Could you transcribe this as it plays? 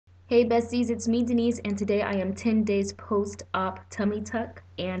Hey besties, it's me Denise, and today I am 10 days post-op tummy tuck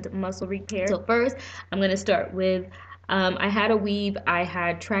and muscle repair. So first, I'm going to start with, I had a weave, I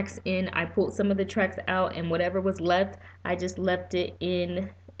had tracks in, I pulled some of the tracks out, and whatever was left, I just left it in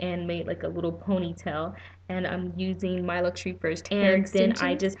and made like a little ponytail. And I'm using my Luxury First hair extensions. Then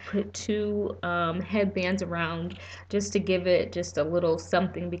I just put two headbands around just to give it just a little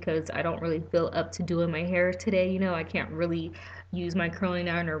something because I don't really feel up to doing my hair today. You know, I can't really use my curling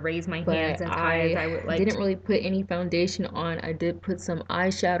iron or raise my hands as high as I would like. I didn't really put any foundation on. I did put some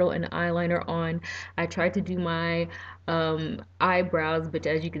eyeshadow and eyeliner on. I tried to do my eyebrows, but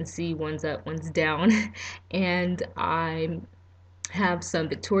as you can see, one's up, one's down. And I have some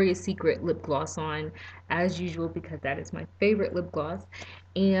Victoria's Secret lip gloss on as usual because that is my favorite lip gloss,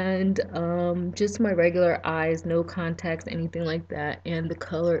 and just my regular eyes, no contacts, anything like that. And the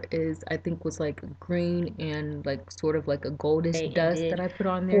color is, I think, was like green and like sort of like a goldish dust that I put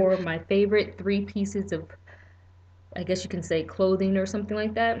on there. For my favorite three pieces of, I guess you can say, clothing or something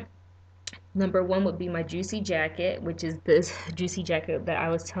like that, number one would be my Juicy jacket, which is this Juicy jacket that I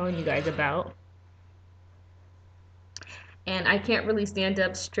was telling you guys about. And I can't really stand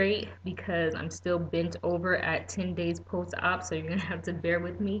up straight because I'm still bent over at 10 days post-op, so you're gonna have to bear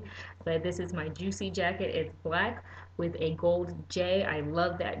with me. But this is my Juicy jacket. It's black with a gold J. I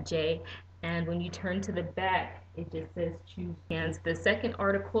love that J. And when you turn to the back, it just says choose pants. The second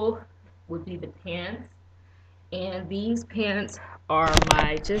article would be the pants. And these pants are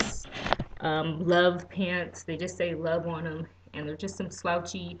my just love pants. They just say love on them. And they're just some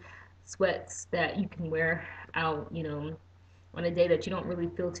slouchy sweats that you can wear out, you know, on a day that you don't really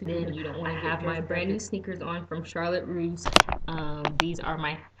feel too good. You don't want to have my brand new sneakers on from Charlotte Russe. These are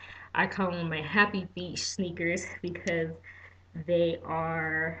my, I call them my happy feet sneakers because they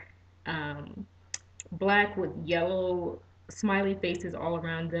are black with yellow smiley faces all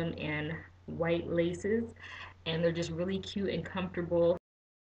around them and white laces, and they're just really cute and comfortable.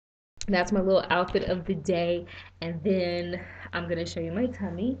 That's my little outfit of the day. And then I'm gonna show you my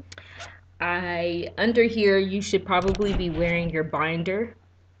tummy. Under here, you should probably be wearing your binder,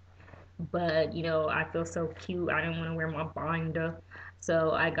 but you know, I feel so cute, I don't want to wear my binder,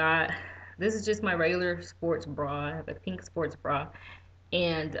 so this is just my regular sports bra. I have a pink sports bra,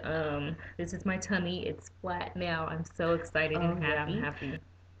 and this is my tummy. It's flat now. I'm so excited and happy. I'm happy.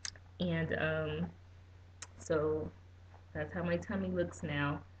 And so that's how my tummy looks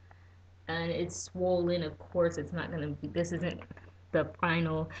now, and it's swollen. Of course, it's not gonna be, this isn't the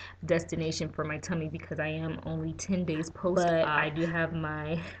final destination for my tummy because I am only 10 days post-op. But I do have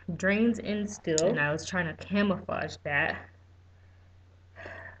my drains in still, and I was trying to camouflage that.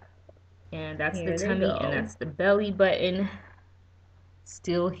 And that's the tummy, and that's the belly button,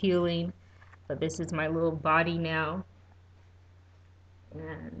 still healing. But this is my little body now,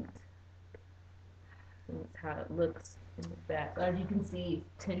 and this is how it looks in the back. As you can see,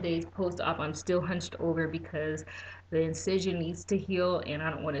 10 days post-op, I'm still hunched over because the incision needs to heal and I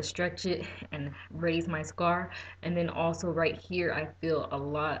don't want to stretch it and raise my scar. And then also right here, I feel a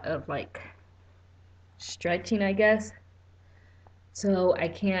lot of like stretching, I guess. So I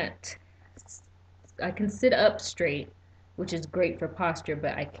can sit up straight, which is great for posture,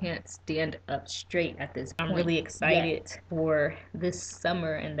 but I can't stand up straight at this point. I'm really excited for this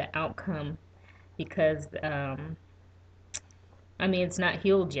summer and the outcome because I mean, it's not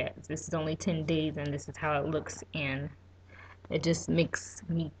healed yet. This is only 10 days and this is how it looks, and it just makes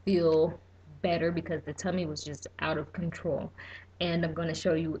me feel better because the tummy was just out of control. And I'm going to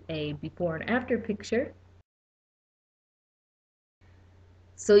show you a before and after picture.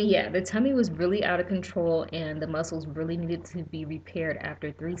 So yeah, the tummy was really out of control and the muscles really needed to be repaired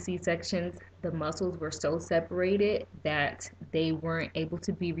after 3 C-sections. The muscles were so separated that they weren't able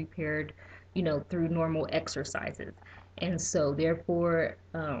to be repaired, you know, through normal exercises. And so therefore,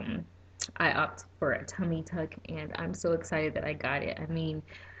 I opted for a tummy tuck, and I'm so excited that I got it. I mean,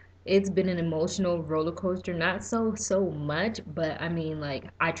 it's been an emotional roller coaster, not so much, but I mean, like,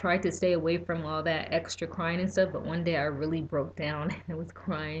 I tried to stay away from all that extra crying and stuff, but one day I really broke down and was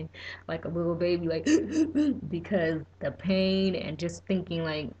crying like a little baby, like because the pain and just thinking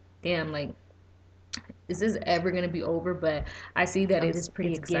like, damn, like, is this ever going to be over? But I see that it's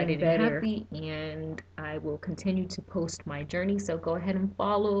pretty excited and happy, and I will continue to post my journey. So go ahead and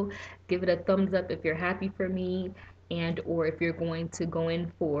follow, give it a thumbs up if you're happy for me, and or if you're going to go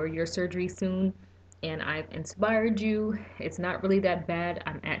in for your surgery soon and I've inspired you. It's not really that bad.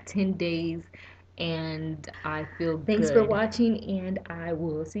 I'm at 10 days and I feel good. Thanks for watching, and I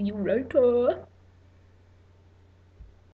will see you later.